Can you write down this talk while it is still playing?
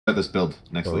about this build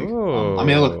next league. Ooh. I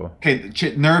mean, look, okay,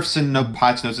 nerfs and no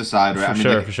patch notes aside, right? For I mean,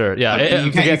 sure, like, for sure. Yeah, like,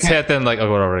 if it gets hit, then like,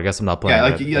 oh, whatever. I guess I'm not playing. Yeah,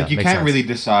 like, it. you Makes can't sense. really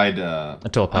decide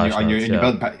Until patch on your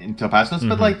notes, build until patch notes.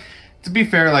 But like, to be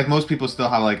fair, like most people still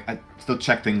have like still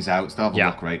check things out, still have a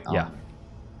look, right? Yeah.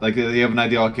 Like they have an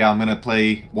idea. Okay, I'm gonna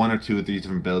play one or two of these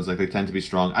different builds. Like they tend to be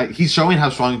strong. He's showing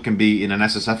how strong it can be in an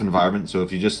SSF environment. So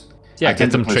if you just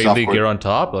get some trade league gear on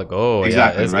top, like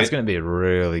exactly, it's gonna be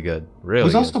really good. Really.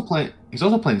 He's also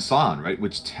playing Scion, right?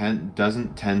 Which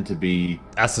doesn't tend to be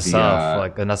SSF,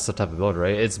 like an SSF type of build,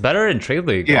 right? It's better in trade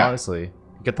league, honestly. You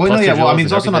get the well, I mean,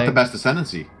 it's also everything. not the best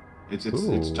ascendancy. It's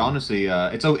honestly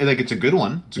it's a good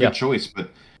one. It's a good choice, but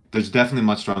there's definitely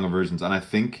much stronger versions, and I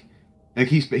think. Like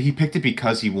he picked it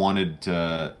because he wanted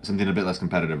something a bit less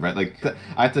competitive, right? Like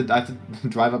I have to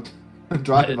drive up this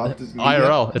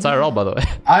IRL. It's IRL, by the way.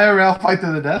 IRL fight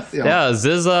to the death. Yeah,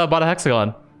 Ziz bought a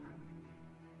hexagon.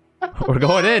 We're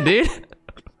going in, dude.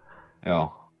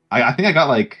 Yo, I think I got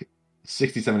like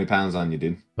 60-70 pounds on you,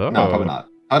 dude. Oh. No, probably not.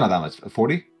 Oh, not that much.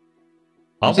 40.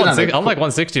 I'm like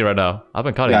 160 right now. I've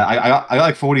been cutting. Yeah, I got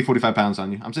like 40-45 pounds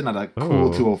on you. I'm sitting at a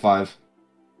cool 205.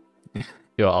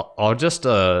 Yo, I'll just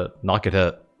knock it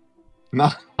hit. No.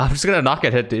 I'm just gonna knock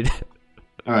it hit, dude.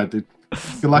 Alright, dude.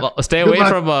 Good luck. Well, stay away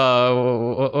from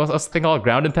what's the thing called?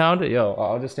 Ground and pound? Yo,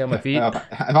 I'll just stay on my feet. If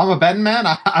I'm a betting man,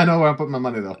 I know where I'm putting my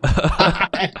money though.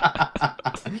 I'm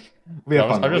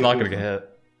just not gonna get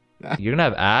hit. Yeah. You're gonna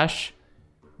have Ash?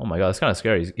 Oh my god, that's kinda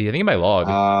scary. I think he might log.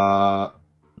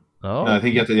 No, I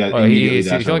think you have to he's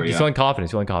feeling confident,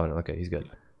 he's feeling confident. Okay, he's good.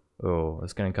 Oh,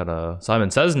 it's getting kinda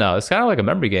Simon Says now. It's kinda like a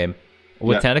memory game.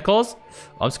 With tentacles?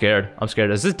 I'm scared.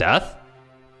 Is this death?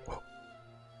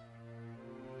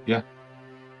 Yeah.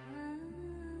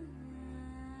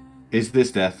 Is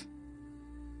this death?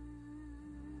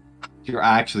 You're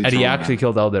actually. And he actually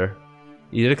killed Elder.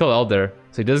 He did kill Elder,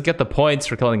 so he does get the points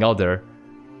for killing Elder.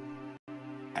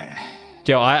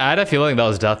 Yo, I had a feeling that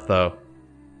was death though.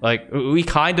 Like we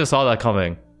kind of saw that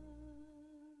coming.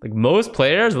 Like most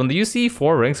players, when you see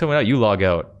 4 rings coming out, you log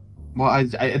out. Well,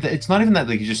 it's not even that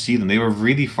like you just see them; they were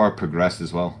really far progressed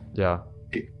as well. Yeah.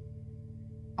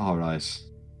 All right.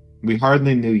 We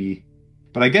hardly knew ye,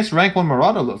 but I guess rank 1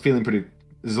 Marauder feeling pretty.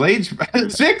 Zlage,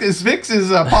 Vix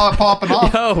is popping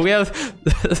off. Yo, we have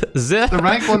Zip. The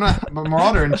rank 1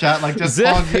 Marauder in chat, like just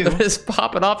pog you. Is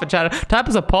popping off in chat. Type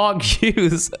is a pog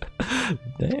use.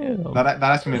 Damn. That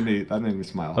actually made me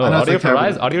smile. Oh, audio for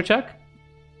Rise, audio check.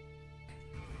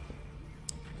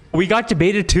 We got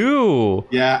debated too.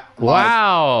 Yeah.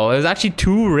 Wow. There's actually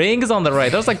 2 rings on the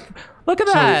right. That was like, look at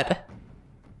that.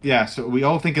 Yeah, so we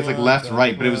all think it's like left,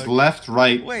 right, but it was left,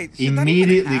 right. Wait,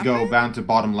 immediately go down to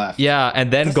bottom left. Yeah,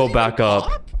 and then go back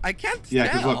up. I can't tell. Yeah,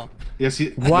 because look. Yeah,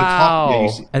 see, wow.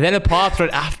 And then it pops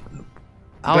right after.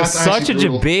 That was such a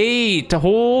debate.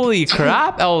 Holy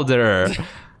crap, Elder.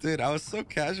 Dude, I was so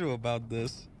casual about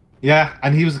this. Yeah,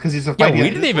 and he was because he's a fight. Yeah, we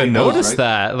didn't even notice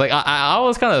that. Like I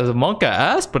was kind of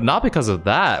Monka-esque, but not because of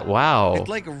that. Wow. It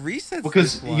like resets.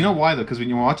 Because you know why though? Because when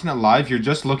you're watching it live, you're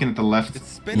just looking at the left.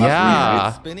 It's spinning. Yeah.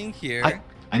 It's spinning here.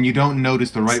 And you don't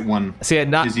notice the right one.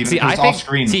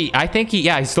 I think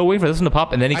he's still waiting for this one to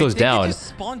pop, and then he goes down. It just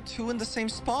spawned 2 in the same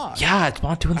spot. Yeah, it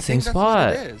spawned 2 in the same spot.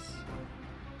 That's what it is.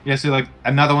 Yeah, see, like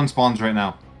another one spawns right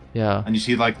now. Yeah. And you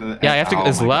see like the. Yeah, you have to.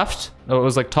 It's left. No, it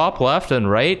was like top left and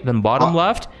right, then bottom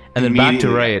left. And then back to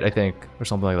right, I think, or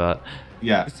something like that.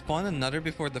 Yeah. It spawned another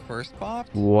before the first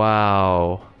popped?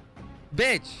 Wow.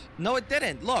 Bitch. No, it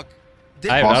didn't. Look.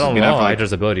 I don't know how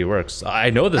Hydra's ability works. I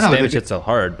know this damage hits so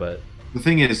hard, but... The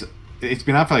thing is, it's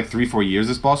been out for like 3-4 years,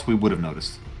 this boss, we would have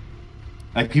noticed.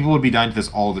 Like, people would be dying to this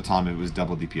all the time if it was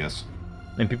double DPS.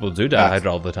 And people do die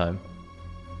Hydra all the time.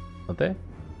 Don't they?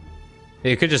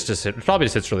 It could just hit, it probably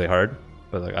just hits really hard.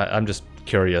 But like, I'm just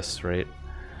curious, right?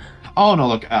 Oh, no,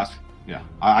 look, yeah,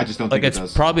 I just don't think it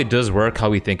does. Probably does work how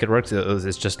we think it works.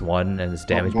 It's just 1 and it's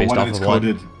damage based off of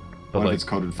 1. What if it's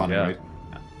coded funny, right?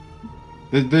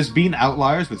 Yeah. There's been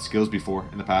outliers with skills before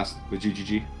in the past with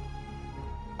GGG.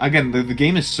 Again, the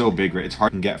game is so big, right? It's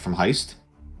hard to get from heist,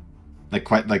 like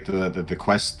quite like the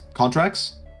quest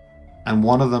contracts, and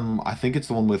one of them, I think it's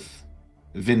the one with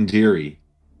Vindiri.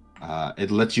 It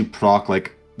lets you proc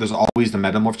like there's always the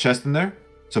metamorph chest in there,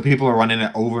 so people are running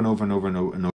it over and over and over and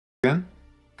over, and over again.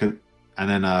 And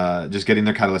then just getting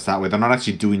their catalyst that way. They're not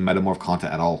actually doing metamorph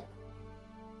content at all.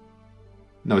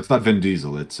 No, it's not Vin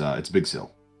Diesel. It's Big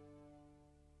Sil.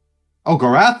 Oh,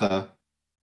 Garatha.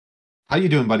 How you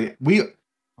doing, buddy? We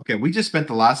just spent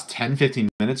the last 10-15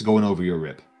 minutes going over your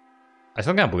rip. I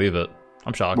still can't believe it.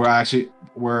 I'm shocked.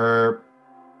 We're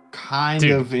kind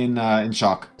of in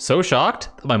shock. So shocked?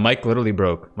 My mic literally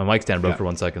broke. My mic stand broke for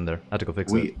 1 second there. I had to go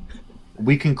fix it.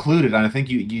 we concluded, and I think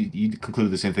you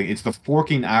concluded the same thing. It's the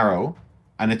forking arrow,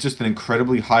 and it's just an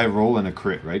incredibly high roll and a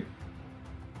crit, right?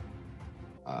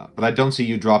 But I don't see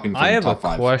you dropping from I have a top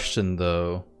 5. question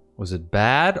though. Was it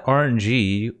bad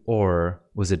RNG or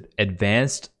was it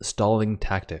advanced stalling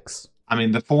tactics? I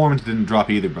mean, the forms didn't drop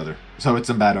either, brother. So it's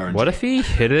some bad RNG. What if he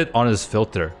hit it on his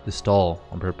filter to stall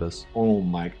on purpose? Oh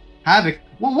my. Havoc.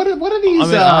 Well, what are these? I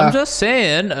mean, I'm just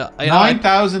saying.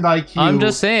 9,000 IQ. I'm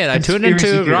just saying. I tuned into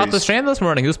conspiracy Grotha's theories. stream this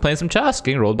morning. He was playing some chess,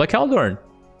 getting rolled by Caldorn.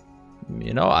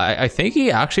 You know, I think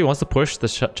he actually wants to push the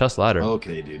chess ladder.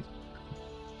 Okay, dude.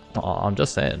 I'm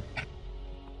just saying.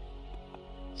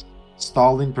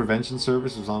 Stalling prevention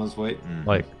service was on his way.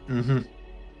 Like.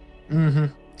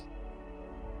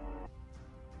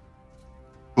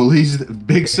 Bullies.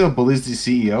 Big Sil bullies the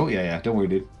CEO. Yeah. Don't worry,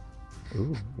 dude.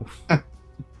 Ooh.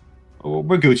 Oh,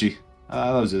 we're Gucci.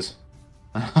 That was this.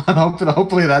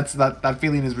 Hopefully that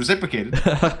feeling is reciprocated.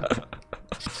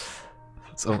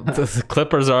 So the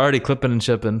Clippers are already clipping and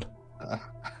shipping.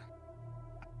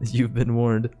 You've been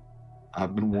warned.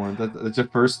 I've been warned. That's your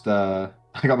first. I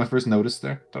got my first notice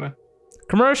there, don't I?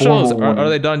 Commercials. Are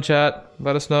they done, chat?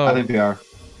 Let us know. I think they are.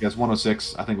 Yes,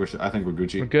 106. I think we're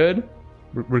Gucci. We're good.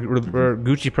 We're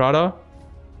Gucci Prada.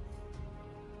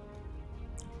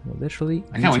 We're literally.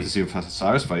 I can't wait to see a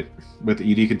Cyrus fight with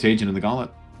ED Contagion in the Gauntlet.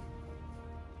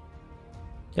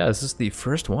 Yeah, this is the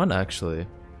first one actually.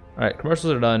 All right,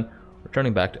 commercials are done.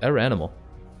 Returning back to Ever Animal.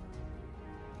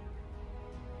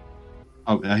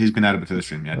 Oh, he's been added to the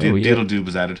stream. Yeah, Diddle Doob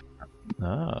was added.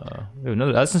 Ah,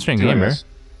 another Essence Strain gamer.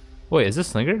 Wait, is this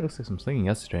Slinger? It looks like some slinging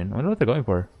Essence Strain. I wonder what they're going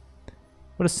for.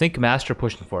 What is Sync Master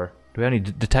pushing for? Do we have any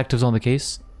detectives on the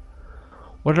case?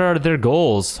 What are their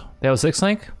goals? They have a 6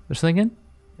 link? They're slinging?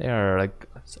 They are like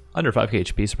under 5k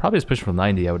HP, so probably just pushing from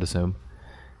 90, I would assume.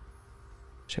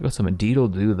 Check out some Diddle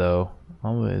Doo though.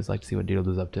 Always like to see what Diddle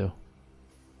Doo's up to.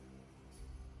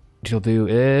 Diddle Doo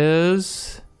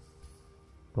is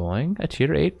going a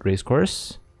tier 8 race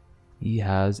course. He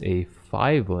has a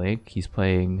 5 link. He's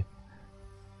playing.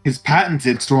 His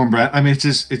patented Stormbrand. I mean, it's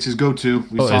his go-to.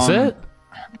 Is it?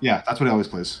 Yeah, that's what he always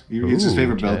plays. It's his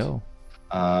favorite build.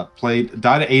 JL.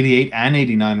 Died at 88 and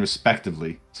 89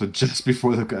 respectively. So just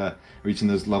before reaching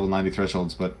those level 90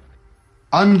 thresholds, but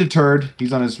undeterred,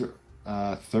 he's on his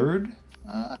 3rd,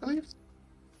 I believe.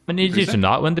 I need you to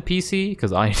not win the PC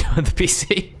because I need to win the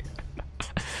PC.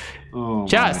 Oh,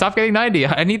 Chat, stop getting 90.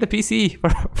 I need the PC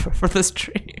for the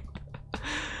stream.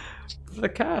 For the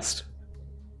cast.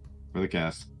 For the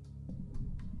cast.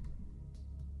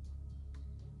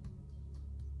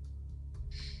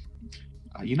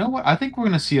 You know what? I think we're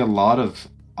gonna see a lot of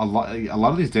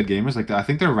these dead gamers. Like I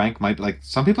think their rank might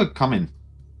some people are coming.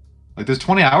 Like there's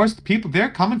 20 hours. People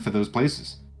they're coming for those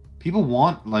places. People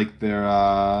want their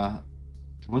to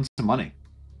win some money.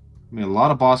 I mean, a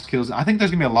lot of boss kills. I think there's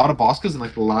gonna be a lot of boss kills in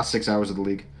the last 6 hours of the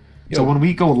league. Yo. So when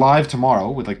we go live tomorrow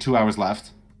with 2 hours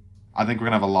left, I think we're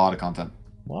gonna have a lot of content.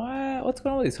 What? What's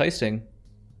going on with these heisting?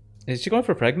 Is she going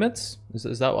for fragments?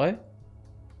 Is that why?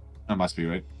 That must be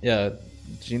right. Yeah.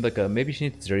 She need maybe she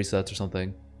needs Zeri sets or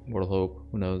something. Mortal Hope.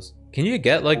 Who knows? Can you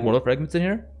get Mortal Fragments in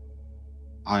here?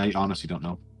 I honestly don't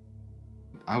know.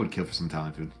 I would kill for some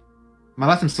talent food. My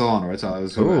last time's still on, right? So I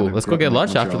was. Ooh, let's go get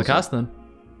lunch after the cast then.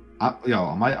 Yo,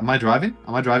 am I driving?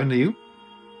 Am I driving to you?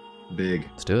 Big.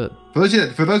 Let's do it. For those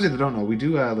of you that don't know, we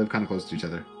do live kind of close to each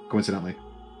other. Coincidentally.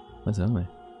 Coincidentally.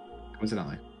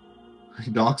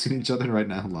 Doxing each other right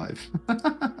now live.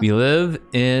 We live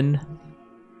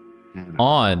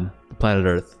on the planet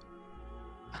Earth.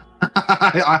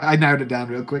 I narrowed it down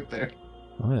real quick there.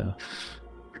 Oh yeah.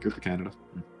 Good for Canada.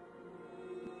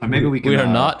 Maybe we can. We are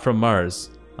not from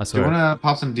Mars. I swear. Do you want to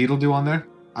pop some Diddle Doo on there?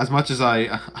 As much as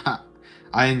I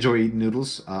enjoy eating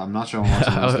noodles, I'm not sure I want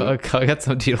some. I'll get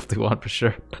some Diddle Doo on for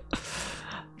sure.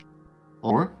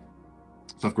 Or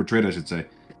software trade, I should say.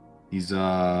 He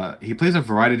plays a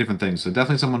variety of different things, so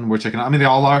definitely someone we're checking out. I mean, they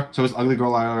all are. So is Ugly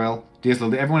Girl IRL,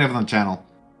 DSL, everyone you have on the channel.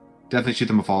 Definitely shoot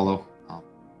them a follow.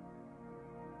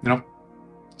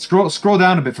 Scroll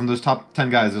down a bit from those top 10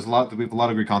 guys. We have a lot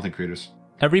of great content creators.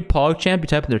 Every Pog champ you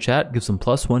type in their chat gives them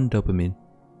 +1 dopamine.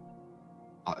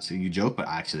 So you joke, but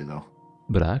actually though.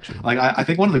 But actually. I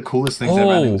think one of the coolest things I've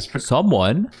ever is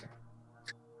someone.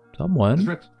 What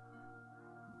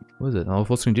is it? Oh,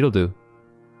 what's Diddle Doo?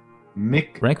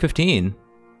 Mick. Rank 15.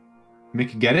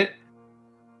 Mick, get it?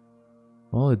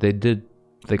 Oh, they did.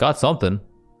 They got something.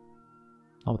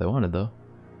 Not what they wanted though.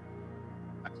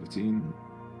 15.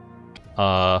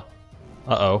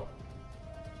 Uh-oh.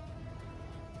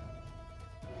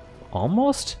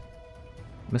 Almost?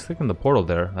 Misclicking the portal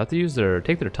there. I have to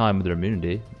take their time with their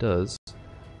immunity. It does.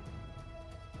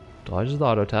 Dodges the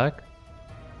auto attack.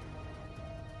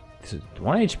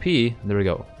 1 HP. There we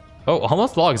go. Oh,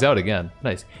 almost logs out again.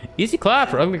 Nice. Easy clap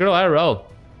for Ugly Girl IRL.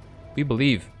 We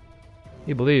believe.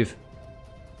 We believe.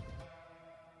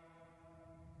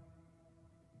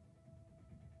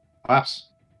 Claps.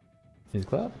 Easy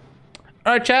clap.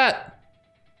 All right, chat.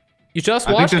 You just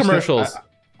watched commercials.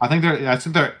 I think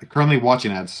they're currently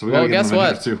watching ads. So we gotta guess them a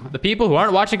minute what? or two. The people who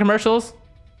aren't watching commercials,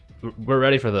 we're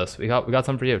ready for this. We got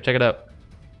something for you. Check it out.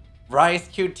 Rice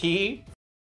QT.